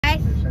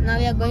now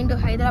we are going to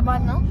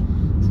Hyderabad now.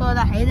 So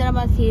the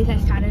Hyderabad series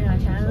has started on our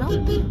channel now.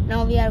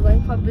 Now we are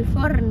going for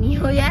before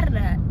New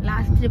Year,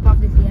 last trip of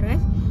this year,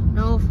 guys.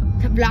 Now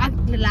the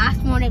vlog, the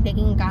last moment I'm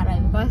taking a car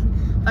ride because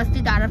first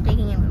we thought of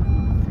taking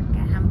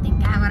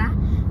something camera.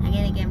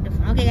 Again I came to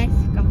phone. Okay guys,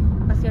 come.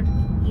 First you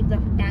keep the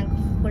tank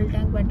full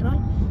tank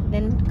petrol,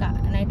 then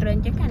nitro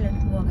check and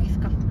let's go guys.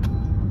 Come.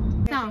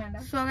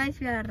 So guys,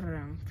 we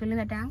are filling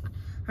the tank.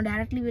 Now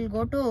directly we'll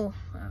go to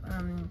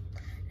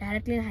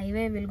directly in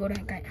highway. We'll go to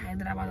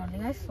Hyderabad only,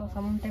 guys. So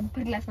some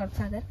temporary glass works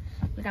are there.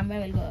 We'll come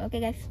back. We'll go. Okay,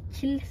 guys.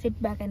 Chill, sit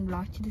back and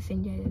watch this.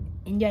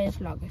 Enjoy this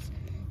vlog, guys.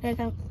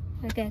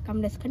 Okay,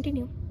 come. Let's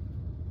continue.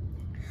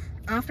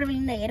 After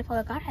filling the air for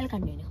the car, I'll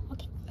continue.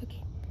 Okay.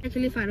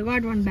 Actually,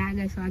 forgot one bag,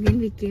 guys. So again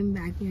we came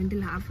back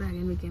until after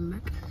again we came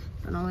back.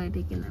 So now we're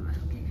taking the bag.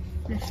 Okay,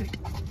 let's sit.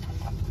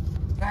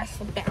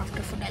 Guys,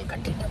 after food I'll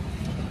continue.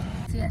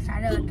 So we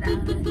started our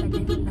travel.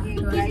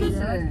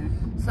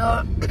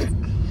 So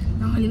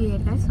normally we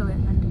get guys, so we're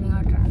continuing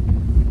our travel.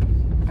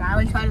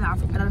 Travel shots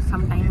after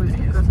some time we'll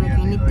say, because like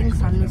anything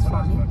sun is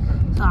falling.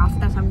 So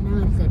after some time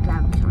we'll say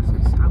travel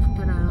shots.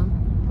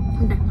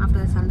 After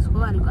the sun's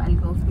go, I'll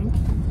go friends.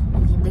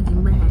 I'll keep the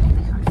gimbal and take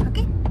the shots.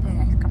 Okay? Okay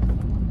guys, come.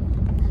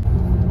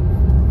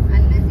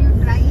 Unless you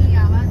try,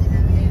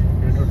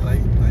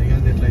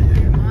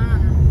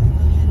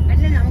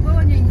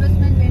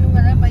 investment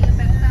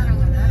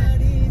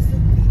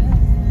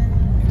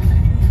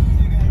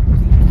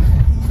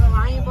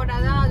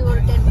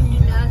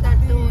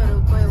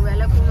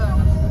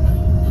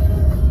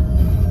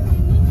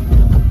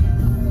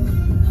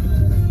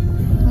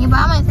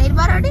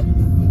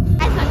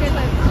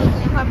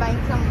for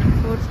buying some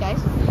fruits, guys.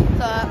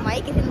 So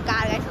Mike is in the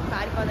car, guys. So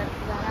sorry for that.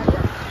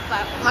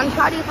 One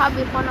shot you have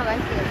before now,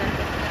 guys. There is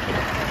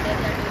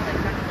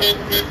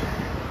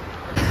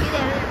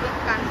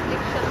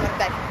construction work,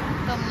 guys.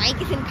 So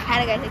Mike is in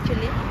car, guys.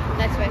 Actually,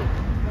 that's why.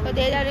 So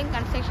they are doing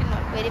construction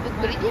work. Very big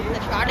bridge. The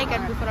shot I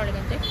can before I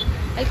can check.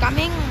 While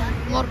coming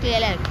more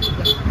clearly.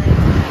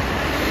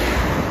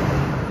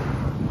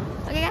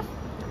 Okay, guys.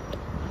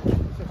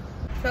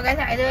 So guys,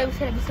 either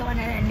episode 1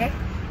 ended.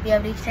 We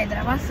have reached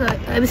Hyderabad. So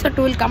episode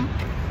 2 will come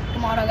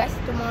tomorrow, guys.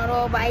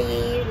 Tomorrow by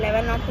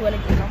 11 or 12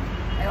 it will come.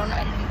 I don't know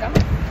when it will come.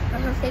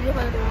 So stay tuned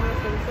for the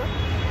tomorrow's episode.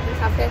 Please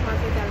subscribe my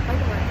channel.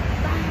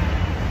 Bye.